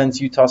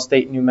offense, Utah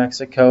State and New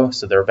Mexico,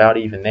 so they're about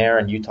even there,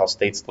 and Utah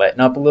State's letting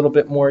up a little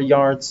bit more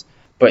yards.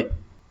 But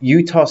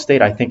Utah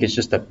State, I think, is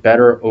just a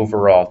better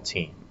overall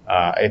team.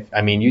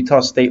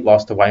 Utah State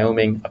lost to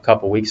Wyoming a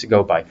couple weeks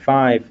ago by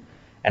 5,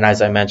 and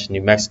as I mentioned,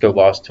 New Mexico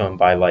lost to them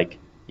by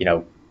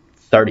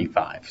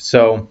 35.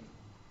 So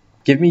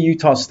give me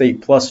Utah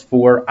State plus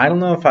 4. I don't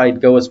know if I'd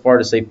go as far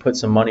to say put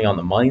some money on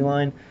the money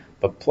line,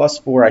 but plus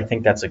 4, I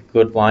think that's a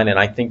good line, and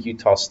I think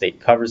Utah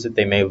State covers it.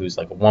 They may lose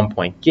like a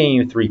 1-point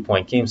game,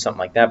 3-point game, something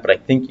like that, but I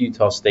think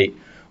Utah State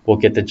will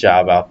get the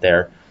job out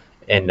there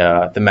in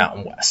the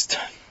Mountain West.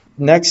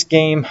 Next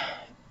game,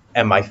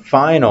 and my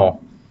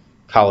final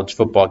college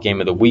football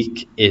game of the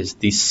week, is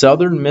the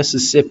Southern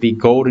Mississippi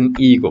Golden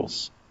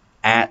Eagles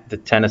at the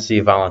Tennessee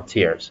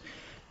Volunteers.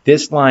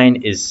 This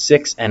line is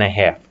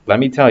 6.5. Let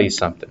me tell you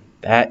something.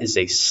 That is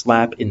a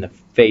slap in the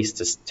face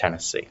to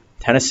Tennessee.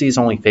 Tennessee is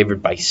only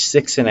favored by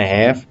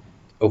 6.5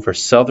 over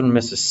Southern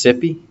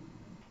Mississippi.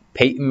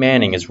 Peyton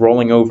Manning is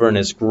rolling over in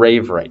his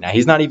grave right now.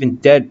 He's not even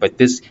dead, but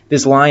this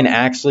line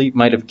actually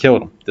might have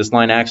killed him. This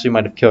line actually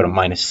might have killed him,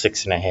 minus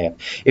 6.5.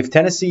 If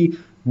Tennessee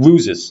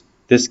loses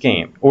this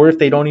game, or if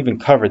they don't even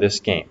cover this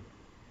game,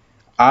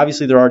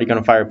 obviously they're already going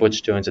to fire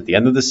Butch Jones at the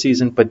end of the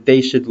season, but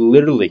they should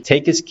literally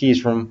take his keys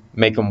from him,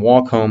 make him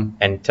walk home,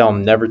 and tell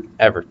him never,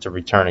 ever to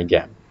return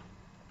again.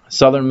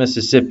 Southern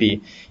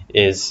Mississippi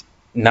is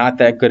not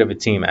that good of a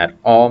team at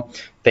all.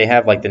 They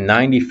have like the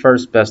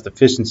 91st best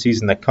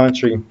efficiencies in the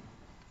country.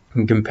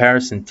 In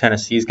comparison,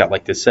 Tennessee's got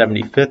like the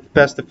 75th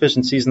best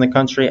efficiencies in the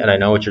country. And I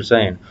know what you're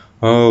saying.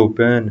 Oh,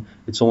 Ben,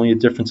 it's only a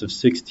difference of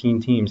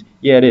 16 teams.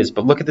 Yeah, it is.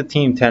 But look at the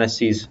teams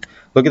Tennessee's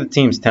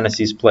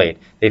played.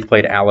 They've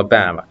played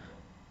Alabama,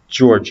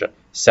 Georgia,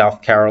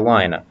 South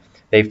Carolina.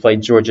 They've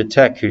played Georgia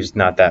Tech, who's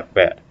not that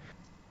bad.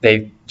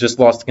 They just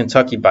lost to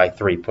Kentucky by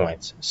 3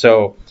 points.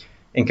 So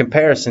in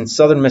comparison,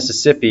 Southern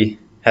Mississippi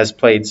has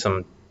played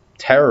some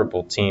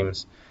terrible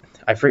teams.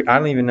 I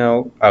don't even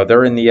know. Oh,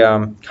 they're in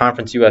the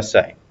Conference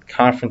USA.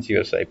 Conference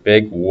USA,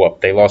 big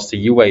whoop. They lost to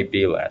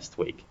UAB last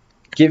week.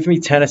 Give me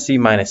Tennessee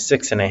minus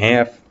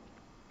 6.5.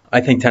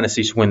 I think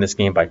Tennessee should win this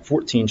game by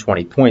 14,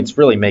 20 points.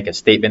 Really make a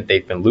statement.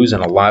 They've been losing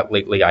a lot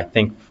lately. I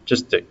think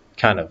just to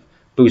kind of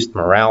boost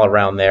morale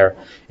around there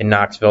in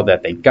Knoxville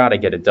that they got to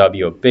get a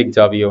W, a big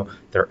W.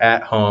 They're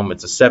at home.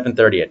 It's a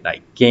 7:30 at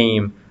night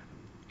game.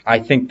 I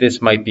think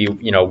this might be,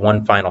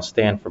 one final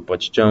stand for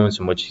Butch Jones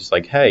in which he's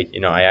like, hey,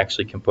 I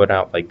actually can put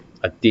out like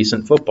a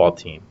decent football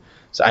team.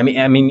 So, I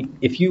mean,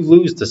 if you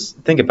lose this,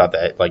 think about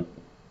that. Like,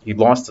 you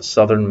lost to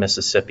Southern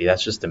Mississippi.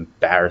 That's just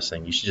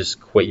embarrassing. You should just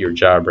quit your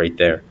job right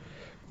there.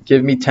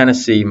 Give me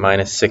Tennessee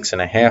minus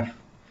 6.5.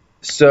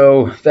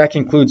 So that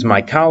concludes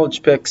my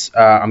college picks.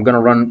 I'm going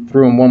to run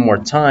through them one more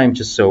time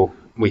just so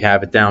we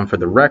have it down for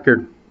the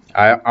record.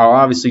 I'll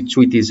obviously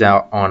tweet these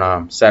out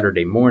on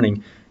Saturday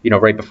morning,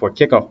 right before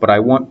kickoff, but I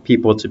want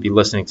people to be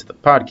listening to the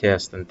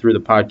podcast, and through the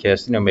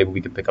podcast, maybe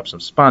we could pick up some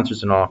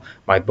sponsors and all.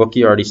 My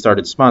bookie already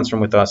started sponsoring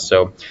with us,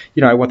 so,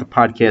 I want the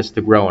podcast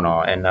to grow and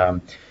all.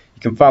 And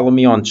you can follow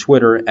me on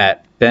Twitter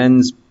at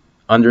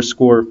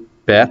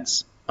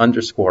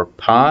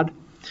Benz_bets_pod.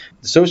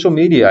 The social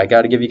media, I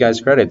got to give you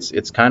guys credit.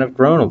 It's kind of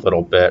grown a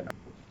little bit.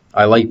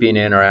 I like being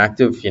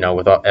interactive,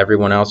 with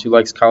everyone else who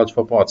likes college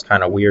football. It's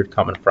kind of weird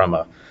coming from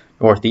a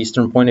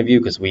Northeastern point of view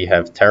because we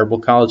have terrible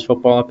college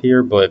football up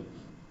here, but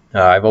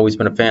I've always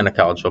been a fan of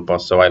college football,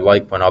 so I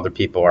like when other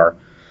people are,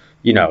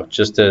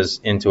 just as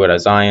into it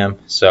as I am.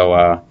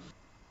 So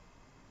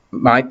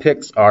my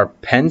picks are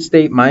Penn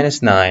State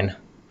minus 9,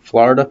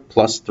 Florida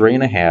plus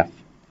 3.5,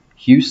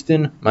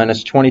 Houston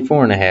minus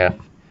 24.5,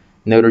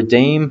 Notre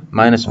Dame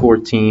minus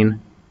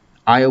 14,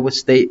 Iowa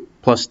State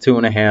plus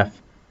 2.5,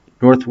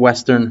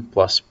 Northwestern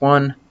plus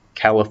 1,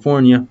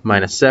 California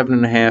minus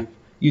 7.5,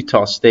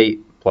 Utah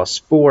State plus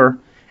 4,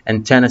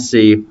 and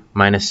Tennessee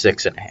minus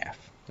 6.5.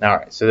 All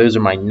right, so those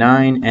are my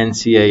 9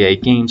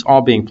 NCAA games,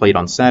 all being played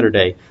on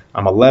Saturday.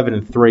 I'm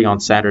 11-3 on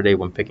Saturday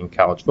when picking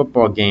college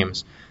football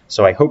games,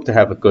 so I hope to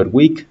have a good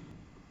week.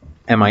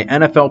 And my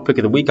NFL pick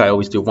of the week, I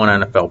always do one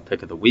NFL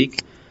pick of the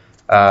week.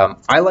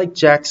 I like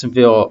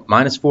Jacksonville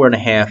minus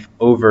 4.5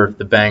 over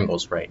the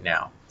Bengals right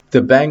now.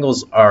 The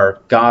Bengals are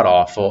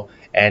god-awful,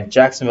 and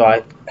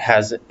Jacksonville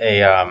has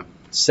a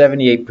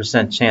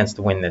 78% chance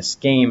to win this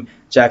game.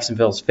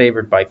 Jacksonville's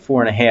favored by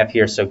 4.5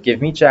 here, so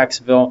give me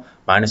Jacksonville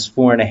minus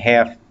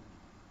 4.5.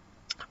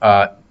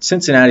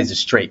 Cincinnati's a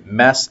straight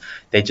mess.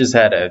 They just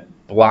had a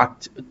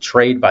blocked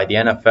trade by the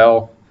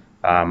NFL.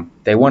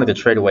 They wanted to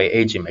trade away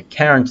A.J.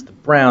 McCarron to the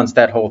Browns.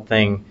 That whole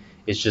thing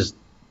is just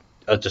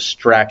a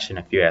distraction,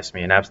 if you ask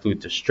me, an absolute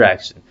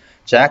distraction.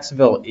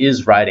 Jacksonville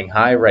is riding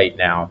high right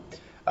now.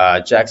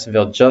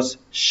 Jacksonville just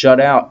shut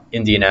out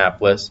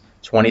Indianapolis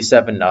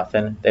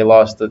 27-0. They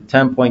lost a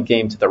 10-point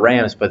game to the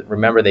Rams, but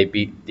remember they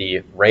beat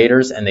the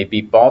Raiders and they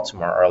beat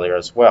Baltimore earlier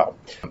as well.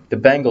 The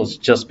Bengals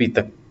just beat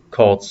the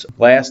Colts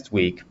last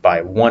week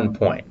by 1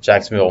 point.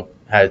 Jacksonville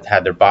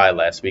had their bye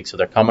last week, so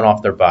they're coming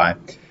off their bye.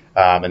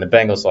 And the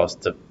Bengals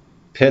lost to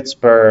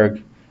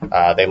Pittsburgh.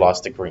 They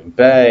lost to Green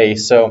Bay.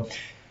 So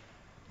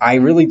I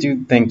really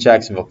do think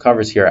Jacksonville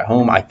covers here at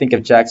home. I think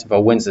if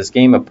Jacksonville wins this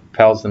game, it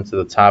propels them to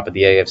the top of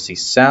the AFC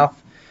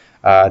South.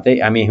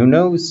 Who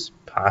knows?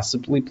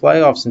 Possibly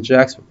playoffs in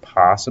Jacksonville.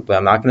 Possibly.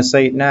 I'm not going to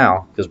say it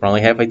now because we're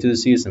only halfway through the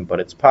season,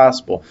 but it's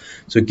possible.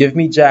 So give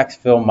me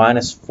Jacksonville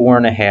minus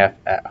 4.5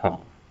 at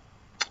home.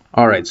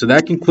 All right, so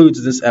that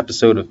concludes this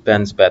episode of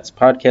Ben's Bets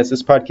podcast.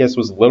 This podcast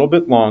was a little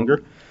bit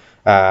longer,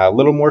 a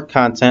little more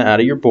content out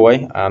of your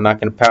boy. I'm not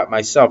going to pat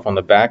myself on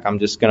the back. I'm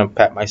just going to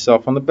pat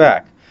myself on the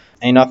back.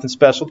 Ain't nothing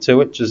special to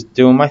it, just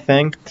doing my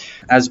thing.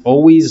 As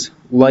always,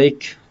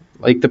 like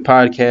the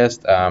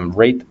podcast,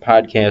 rate the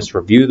podcast,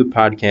 review the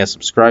podcast,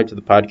 subscribe to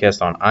the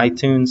podcast on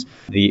iTunes.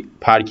 The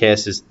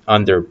podcast is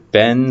under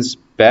Ben's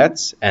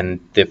Bets,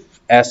 and the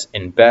S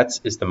in bets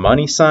is the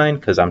money sign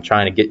because I'm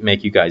trying to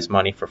make you guys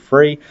money for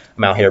free.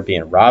 I'm out here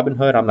being Robin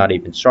Hood. I'm not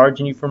even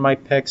charging you for my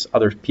picks.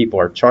 Other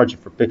people are charging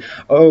for picks.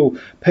 Oh,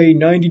 pay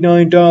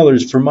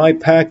 $99 for my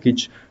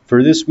package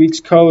for this week's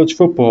college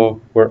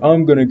football where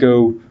I'm going to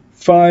go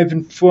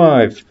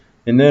 5-5,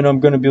 and then I'm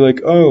going to be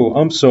like, oh,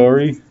 I'm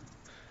sorry.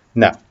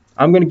 No,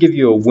 I'm going to give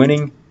you a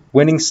winning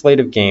slate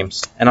of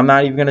games, and I'm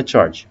not even going to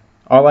charge you.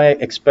 All I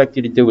expect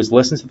you to do is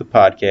listen to the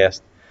podcast,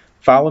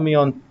 follow me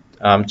on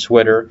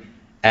Twitter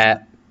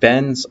at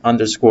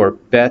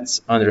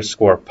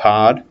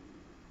Ben's_bets_pod.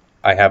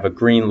 I have a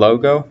green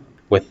logo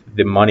with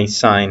the money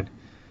sign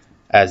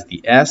as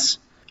the S.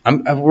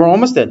 We're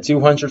almost at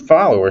 200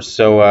 followers,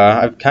 so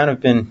I've kind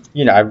of been,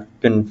 I've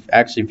been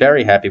actually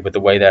very happy with the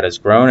way that has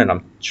grown, and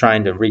I'm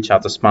trying to reach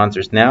out to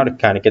sponsors now to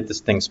kind of get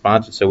this thing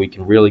sponsored so we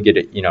can really get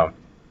it,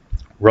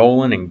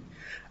 rolling, and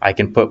I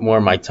can put more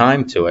of my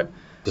time to it.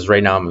 Because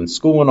right now I'm in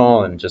school and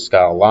all, and just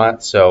got a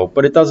lot,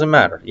 but it doesn't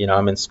matter.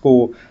 I'm in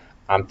school,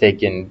 I'm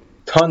taking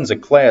tons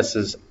of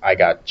classes, I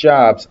got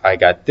jobs, I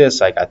got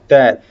this, I got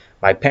that.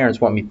 My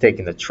parents want me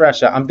taking the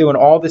trash out. I'm doing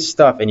all this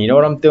stuff, and you know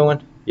what I'm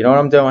doing?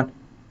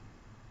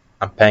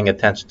 I'm paying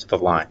attention to the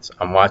lines.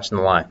 I'm watching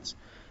the lines.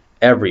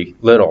 Every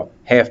little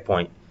half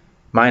point,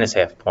 minus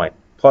half point,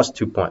 plus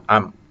 2 point,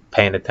 I'm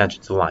paying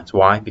attention to the lines.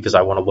 Why? Because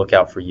I want to look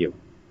out for you.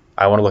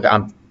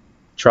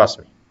 Trust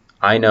me,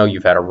 I know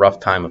you've had a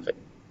rough time of it.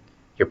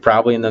 You're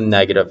probably in the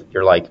negative.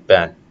 You're like,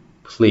 Ben,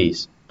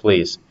 please,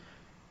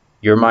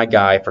 you're my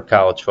guy for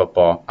college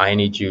football. I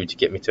need you to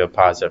get me to a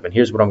positive. And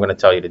here's what I'm going to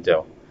tell you to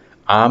do.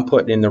 I'm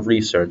putting in the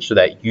research so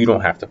that you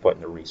don't have to put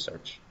in the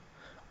research.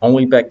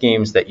 Only bet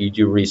games that you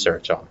do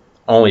research on.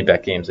 I've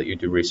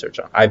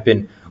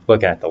been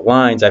looking at the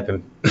lines. I've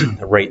been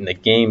rating the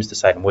games,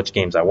 deciding which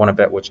games I want to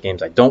bet, which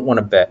games I don't want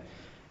to bet.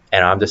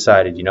 And I've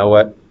decided, you know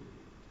what?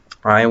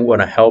 I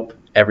want to help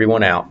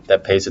everyone out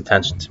that pays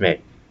attention to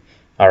me.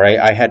 All right?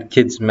 I had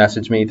kids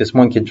message me. This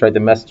one kid tried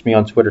to message me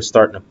on Twitter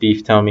starting a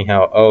beef, telling me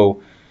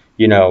how,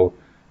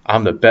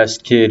 I'm the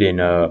best kid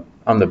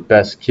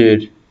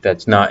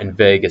that's not in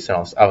Vegas.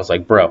 And I was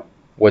like, bro,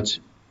 what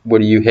are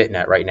you hitting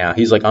at right now?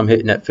 He's like, I'm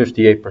hitting at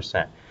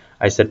 58%.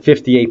 I said,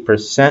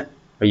 58%?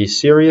 Are you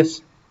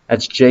serious?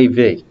 That's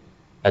JV.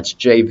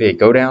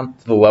 Go down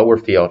to the lower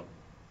field.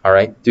 All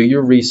right? Do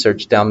your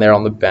research down there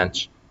on the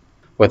bench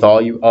with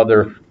all you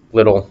other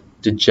little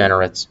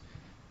degenerates.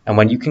 And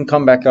when you can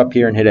come back up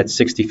here and hit at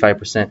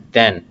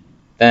 65%,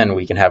 then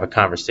we can have a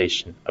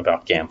conversation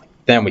about gambling.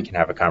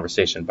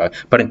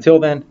 But until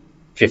then,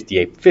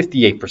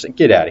 58%.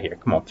 Get out of here.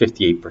 Come on,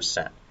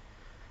 58%.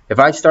 If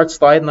I start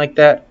sliding like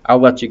that, I'll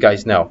let you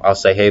guys know. I'll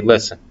say, hey,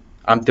 listen,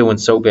 I'm doing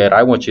so bad,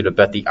 I want you to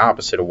bet the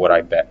opposite of what I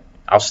bet.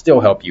 I'll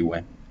still help you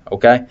win,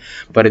 okay?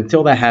 But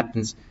until that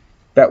happens,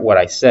 bet what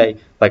I say.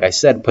 Like I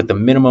said, put the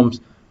minimums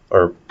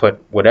or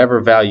put whatever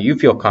value you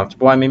feel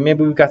comfortable.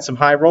 Maybe we've got some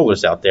high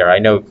rollers out there. I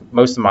know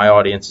most of my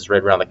audience is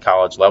right around the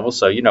college level,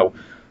 so,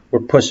 we're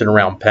pushing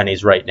around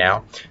pennies right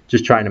now,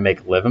 just trying to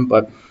make a living.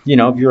 But,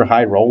 if you're a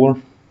high roller,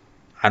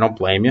 I don't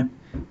blame you.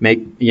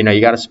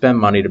 You got to spend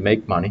money to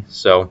make money.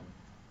 So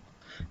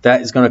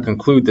that is going to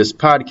conclude this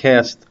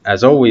podcast.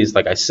 As always,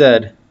 like I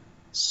said,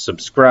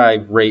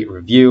 subscribe, rate,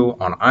 review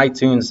on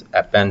iTunes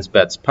at Ben's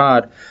Bets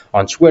Pod.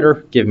 On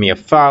Twitter, give me a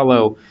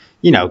follow.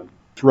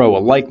 Throw a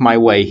like my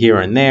way here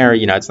and there.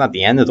 It's not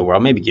the end of the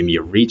world. Maybe give me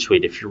a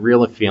retweet if you're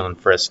really feeling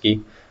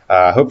frisky.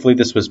 Hopefully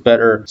this was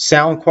better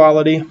sound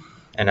quality.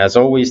 And as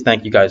always,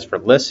 thank you guys for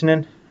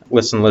listening.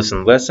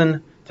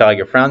 Listen. Tell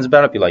your friends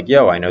about it. Be like,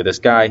 yo, I know this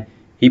guy.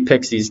 He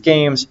picks these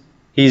games.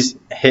 He's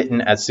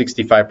hitting at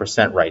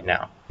 65% right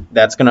now.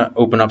 That's going to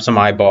open up some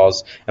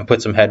eyeballs and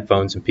put some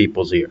headphones in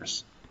people's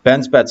ears.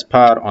 Ben's Bets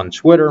Pod on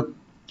Twitter.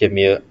 Give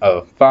me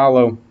a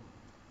follow.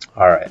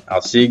 All right.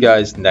 I'll see you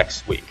guys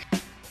next week.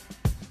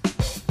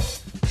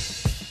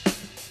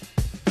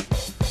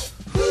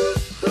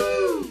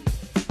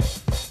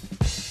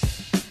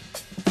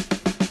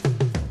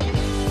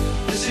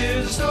 This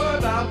is a story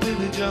about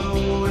Billy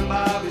Joe and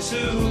Bobby Sue.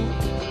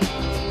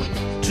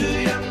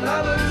 Two young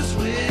lovers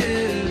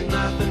with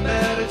nothing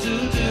better to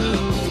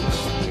do.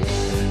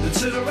 They'd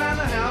sit around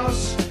the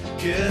house,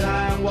 get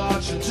high and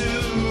watch a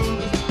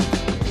tube.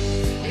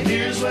 And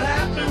here's what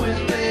happened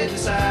when they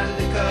decided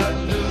to